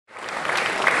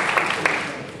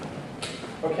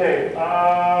Okay,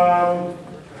 I'm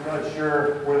not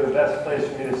sure where the best place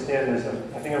for me to stand is. I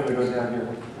think I'm going to go down here.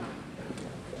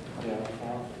 Yeah.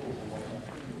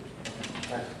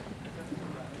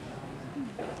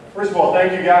 First of all,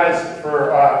 thank you guys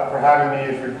for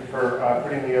having me, for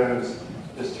putting together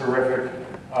this terrific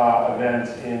event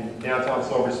in downtown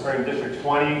Silver Spring, District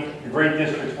 20, the great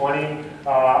District 20.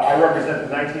 I represent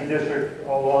the 19th District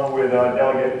along with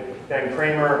Delegate Ben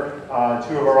Kramer.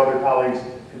 Two of our other colleagues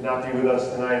could not be with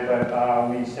us tonight, but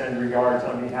we send regards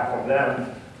on behalf of them.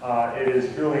 It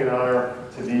is truly an honor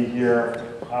to be here.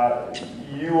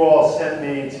 You all sent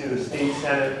me to the State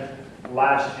Senate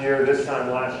this time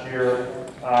last year,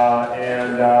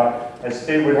 and as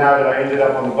fate would have it, I ended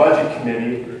up on the Budget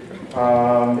Committee.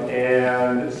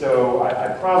 And so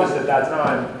I promised at that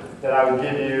time that I would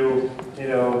give you,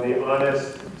 the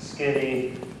honest,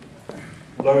 skinny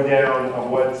lowdown of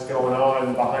what's going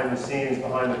on behind the scenes,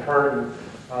 behind the curtain,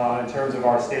 in terms of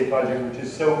our state budget, which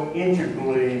is so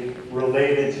integrally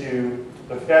related to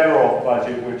the federal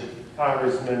budget, which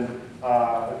Congresswoman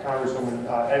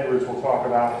Edwards will talk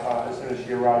about as soon as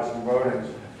she arrives from voting.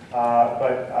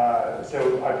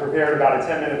 So I prepared about a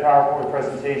 10-minute PowerPoint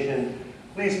presentation.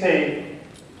 Please pay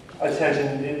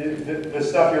attention. The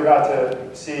stuff you're about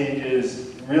to see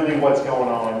is really what's going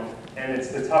on, and it's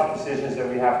the tough decisions that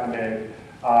we have to make.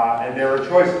 And there are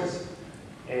choices.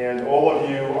 And all of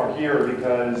you are here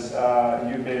because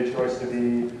you've made a choice to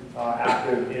be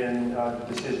active in the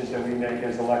decisions that we make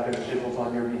as elected officials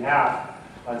on your behalf.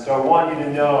 And so I want you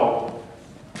to know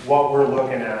what we're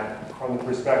looking at from the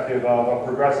perspective of a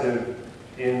progressive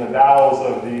in the bowels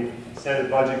of the Senate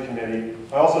Budget Committee.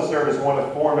 I also serve as one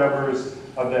of 4 members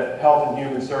of the Health and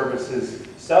Human Services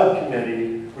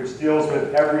Subcommittee, which deals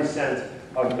with every cent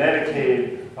of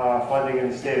Medicaid funding in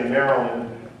the state of Maryland.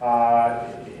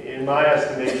 In my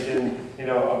estimation,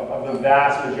 of the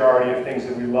vast majority of things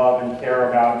that we love and care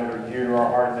about and that are dear to our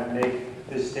heart and that make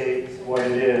this state what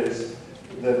it is,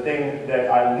 the thing that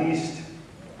I least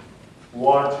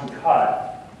want to cut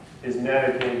is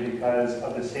Medicaid because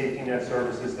of the safety net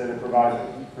services that it provides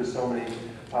for so many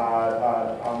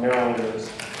Marylanders.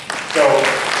 So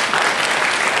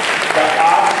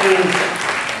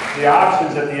the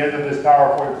options at the end of this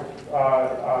PowerPoint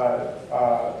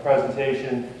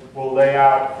presentation will lay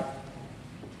out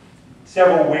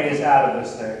several ways out of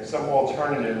this thing, some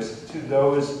alternatives to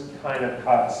those kind of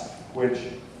cuts, which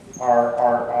are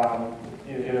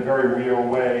in a very real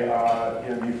way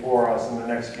before us in the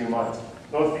next few months.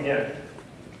 So let's begin.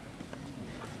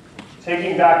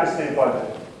 Taking back the state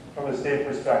budget from a state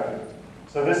perspective.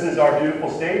 So this is our beautiful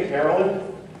state, Maryland.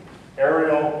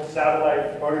 Aerial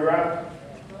satellite photograph.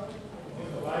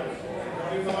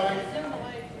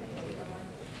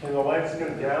 Can the lights go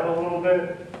down a little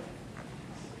bit?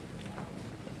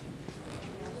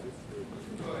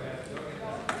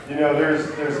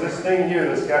 There's this thing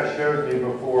here this guy showed me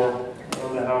before. I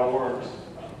don't know how it works.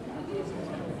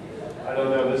 I don't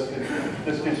know.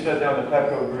 This could shut down the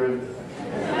Pepco grid.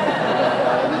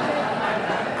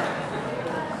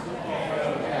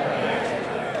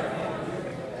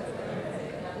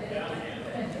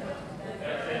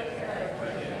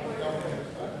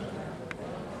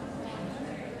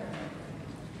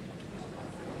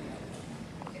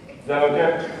 Is that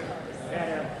okay?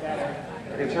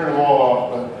 I can turn them all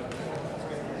off,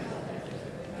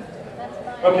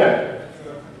 but okay.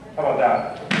 How about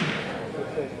that?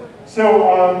 So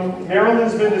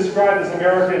Maryland's been described as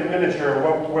America in miniature.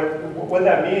 What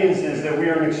that means is that we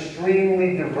are an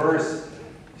extremely diverse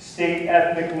state,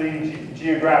 ethnically,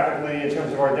 geographically, in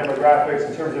terms of our demographics,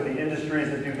 in terms of the industries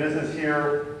that do business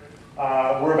here.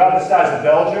 We're about the size of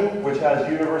Belgium, which has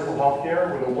universal health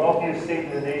care. We're the wealthiest state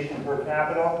in the nation per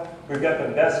capita. We've got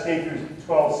the best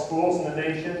K-12 schools in the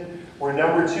nation. We're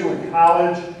number 2 in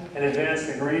college and advanced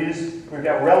degrees. We've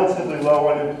got relatively low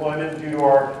unemployment due to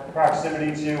our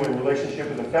proximity to and relationship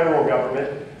with the federal government.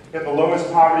 We've got the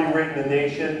lowest poverty rate in the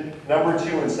nation, number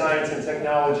 2 in science and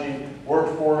technology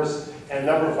workforce, and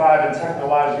number 5 in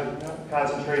technological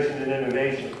concentration and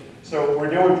innovation. So we're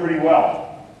doing pretty well.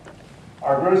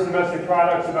 Our gross domestic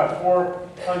product's about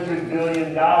 $400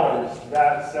 billion.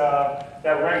 That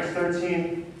ranks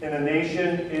 13th in the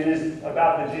nation. It is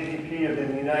about the GDP of the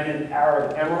United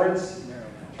Arab Emirates.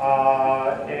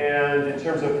 And in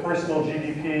terms of personal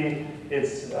GDP,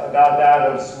 it's about that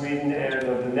of Sweden and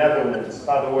of the Netherlands.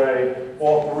 By the way,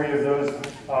 all 3 of those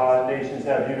nations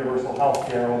have universal health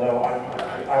care, although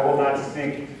I will not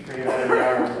speak for the United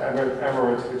Arab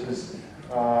Emirates, which is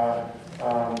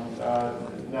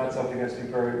not something I speak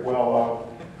very well of.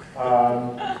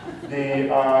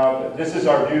 This is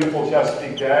our beautiful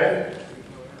Chesapeake Bay.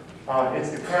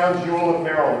 It's the crown jewel of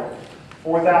Maryland.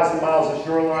 4,000 miles of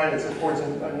shoreline. It supports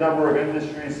a number of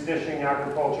industries: fishing,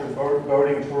 agriculture,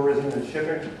 boating, tourism, and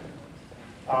shipping.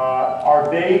 Our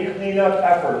bay cleanup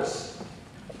efforts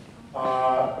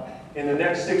in the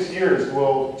next 6 years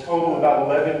will total about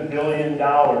 $11 billion,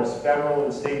 federal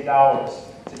and state dollars.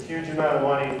 It's a huge amount of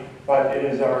money, but it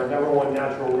is our #1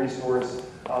 natural resource,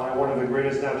 and one of the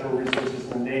greatest natural resources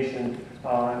in the nation,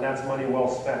 and that's money well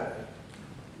spent.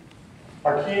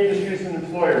 Our key industries and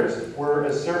employers, we're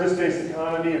a service-based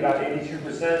economy, about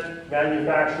 82%.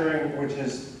 Manufacturing, which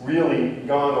has really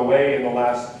gone away in the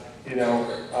last 50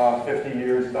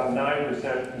 years, about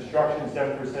 9%. Construction,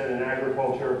 7%. And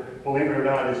agriculture, believe it or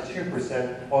not, is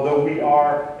 2%, although we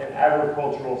are an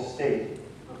agricultural state.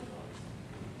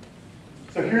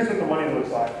 So here's what the money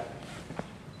looks like.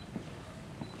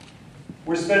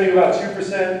 We're spending about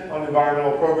 2% on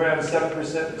environmental programs,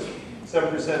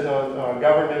 7% on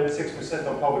government, 6%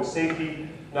 on public safety,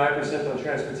 9% on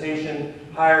transportation.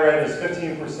 Higher ed is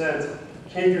 15%.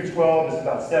 K through 12 is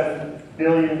about $7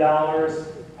 billion.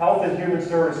 Health and human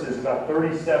services, about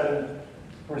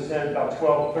 37%, about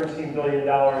 $13 billion.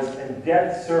 And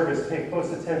debt service, pay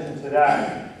close attention to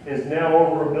that, is now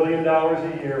over $1 billion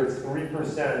a year. It's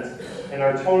 3%. And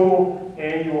our total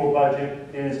annual budget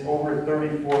is over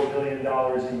 $34 billion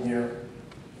a year.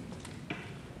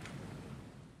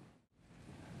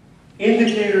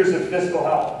 Indicators of fiscal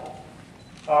health.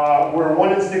 We're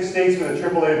 1 in 6 states with a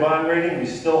AAA bond rating. We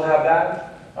still have that.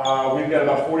 We've got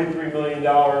about $43 million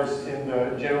in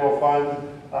the general fund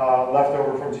left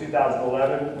over from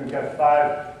 2011. We've got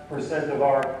 5% of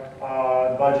our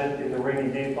budget in the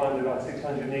rainy day fund, about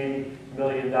 $680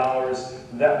 million.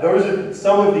 Those are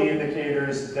some of the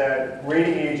indicators that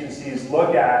rating agencies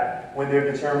look at when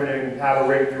they're determining how to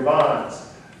rate your bonds,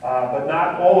 but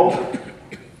not all of them.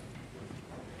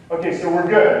 Okay, so we're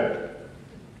good.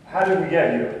 How did we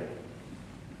get here?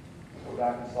 Go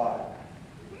back a slide.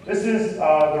 This is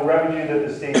the revenue that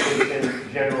the state takes in,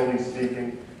 generally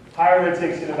speaking. Higher ed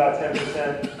takes in about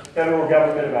 10%. Federal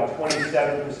government about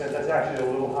 27%. That's actually a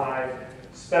little high.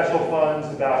 Special funds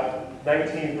about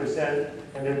 19%.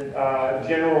 And then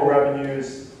general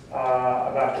revenues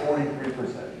about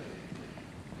 43%.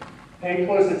 Pay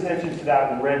close attention to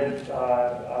that red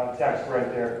text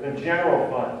right there. The general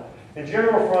fund. The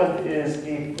general fund is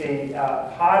a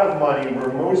pot of money where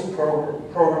most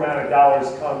programmatic dollars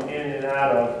come in and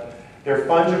out of. They're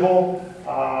fungible.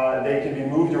 They can be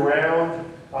moved around.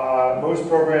 Most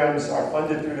programs are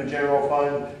funded through the general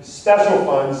fund. Special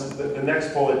funds, the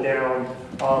next bullet down,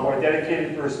 are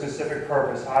dedicated for a specific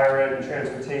purpose. Higher ed and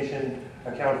transportation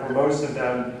account for most of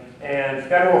them. And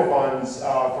federal funds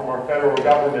from our federal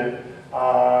government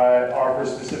are for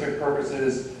specific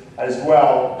purposes as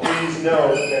well. Please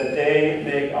note that they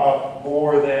make up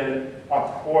more than a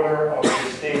quarter of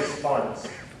the state's funds.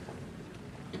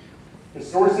 The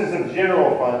sources of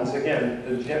general funds, again,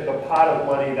 the pot of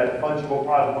money, that fungible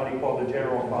pot of money called the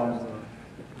general fund.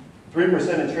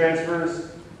 3% in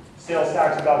transfers, sales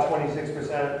tax about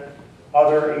 26%,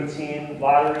 other 18%,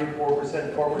 lottery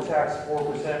 4%, corporate tax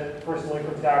 4%, personal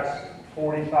income tax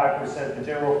 45%. The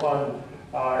general fund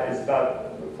is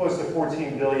about close to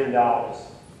 $14 billion.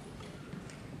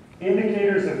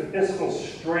 Indicators of fiscal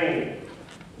strain.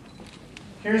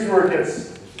 Here's where it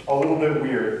gets a little bit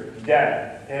weird. Debt.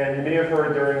 And you may have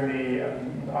heard during the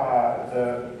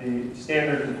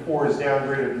Standard & Poor's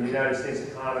downgrade of the United States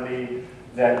economy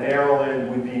that Maryland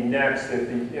would be next if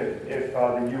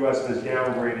the U.S. was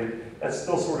downgraded. That's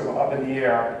still sort of up in the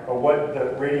air. But what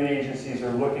the rating agencies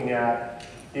are looking at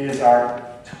is our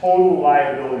total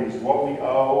liabilities, what we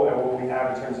owe and what we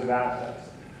have in terms of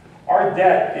assets. Our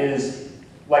debt is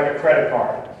like a credit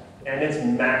card, and it's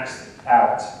maxed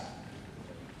out.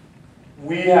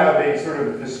 We have a sort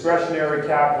of discretionary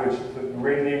cap, which the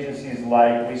rating agencies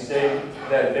like. We say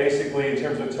that basically, in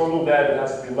terms of total debt, it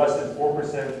has to be less than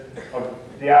 4% of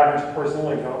the average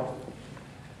personal income.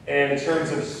 And in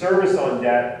terms of service on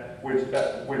debt, which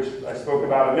I spoke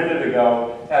about a minute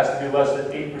ago, it has to be less than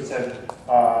 8%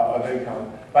 of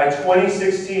income. By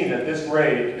 2016, at this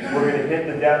rate, we're going to hit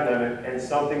the debt limit, and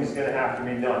something's going to have to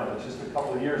be done. It's just a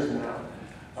couple of years from now.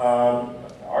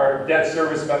 Our debt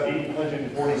service is about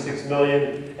 $846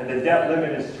 million, and the debt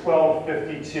limit is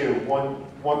 $1,252,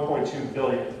 $1.2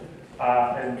 billion.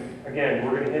 And again,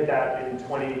 we're going to hit that in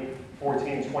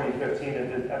 2014, 2015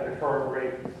 at the current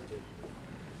rate.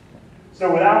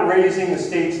 So without raising the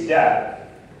state's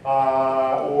debt,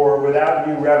 or without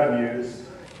new revenues,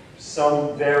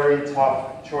 some very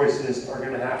tough choices are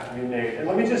going to have to be made. And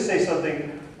let me just say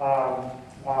something about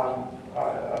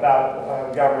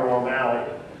Governor O'Malley.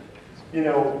 You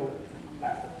know,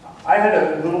 I had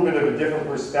a little bit of a different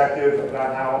perspective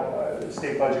about how the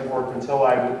state budget worked until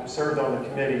I served on the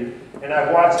committee, and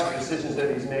I've watched the decisions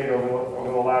that he's made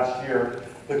over the last year.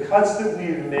 The cuts that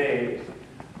we've made,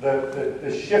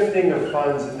 the shifting of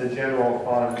funds in the general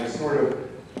fund, the sort of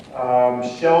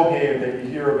shell game that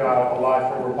you hear about a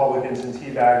lot from Republicans and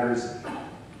teabaggers,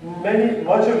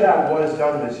 much of that was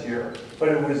done this year, but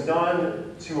it was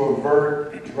done to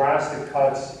avert drastic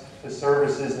cuts to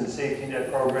services and safety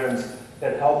net programs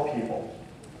that help people.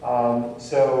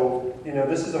 So,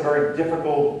 this is a very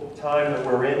difficult time that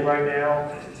we're in right now.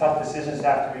 Tough decisions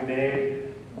have to be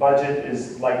made. Budget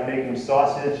is like making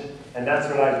sausage, and that's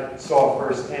what I saw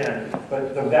firsthand.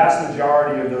 But the vast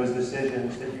majority of those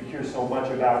decisions that you hear so much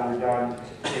about were done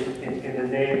in the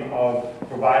name of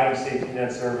providing safety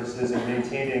net services and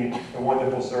maintaining the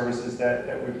wonderful services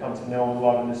that we've come to know and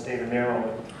love in the state of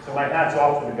Maryland. So my hat's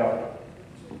off to the governor.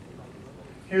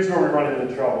 Here's where we run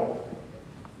into trouble.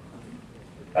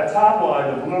 That top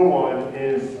line, the blue one,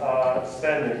 is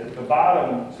spending. The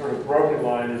bottom sort of broken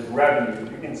line is revenue.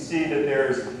 You can see that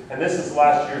there's, and this is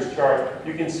last year's chart,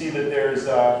 you can see that there's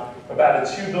about a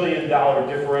 $2 billion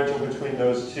differential between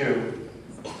those two.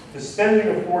 The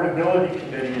Spending Affordability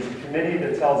Committee is a committee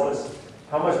that tells us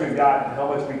how much we've got and how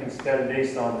much we can spend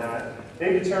based on that.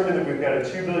 They determined that we've got a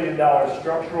 $2 billion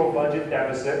structural budget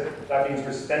deficit. That means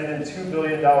we're spending $2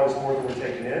 billion more than we're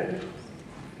taking in.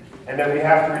 And then we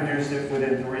have to reduce it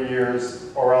within 3 years,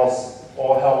 or else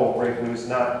all hell will break loose,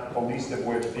 not the least of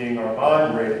which being our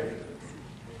bond rating.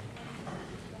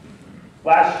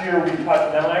 Last year, we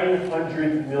cut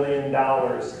 $900 million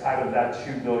out of that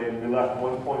 $2 billion. We left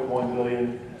 $1.1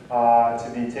 billion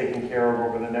to be taken care of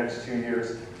over the next 2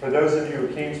 years. For those of you who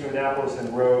came to Annapolis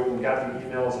and rode and got the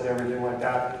emails and everything like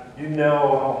that, you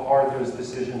know how hard those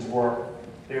decisions were.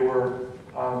 They were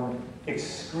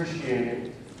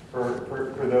excruciating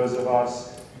for those of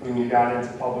us who got into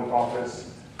public office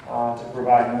to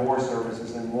provide more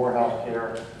services and more health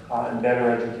care and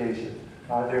better education.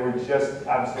 They were just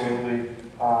absolutely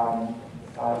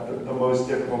the most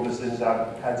difficult decisions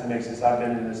I've had to make since I've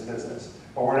been in this business.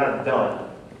 But we're not done.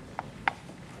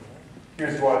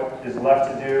 Here's what is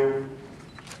left to do,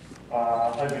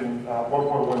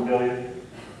 $1.1 billion.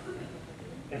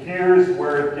 And here's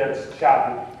where it gets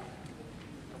choppy.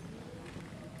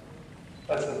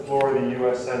 That's the floor of the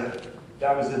U.S. Senate.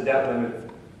 That was the debt limit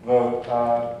vote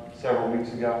several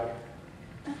weeks ago.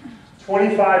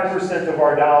 25% of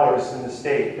our dollars in the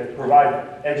state that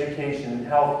provide education and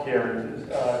health care and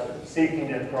safety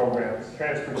net programs,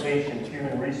 transportation,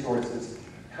 human resources,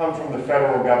 come from the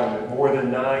federal government, more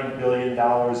than $9 billion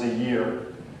a year.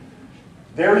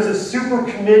 There is a super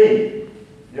committee,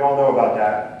 you all know about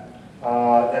that,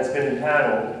 that's been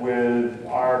impaneled with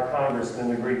our congressman,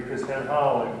 the great Chris Van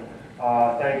Hollen.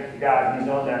 Thank God he's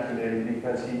on that committee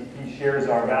because he shares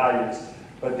our values.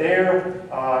 But they're,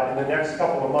 in the next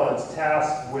couple of months,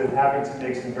 tasked with having to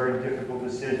make some very difficult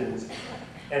decisions.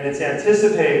 And it's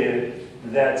anticipated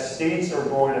that states are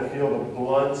going to feel the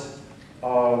blunt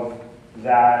of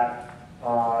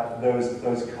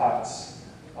those cuts.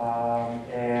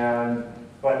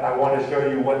 But I want to show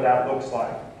you what that looks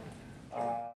like.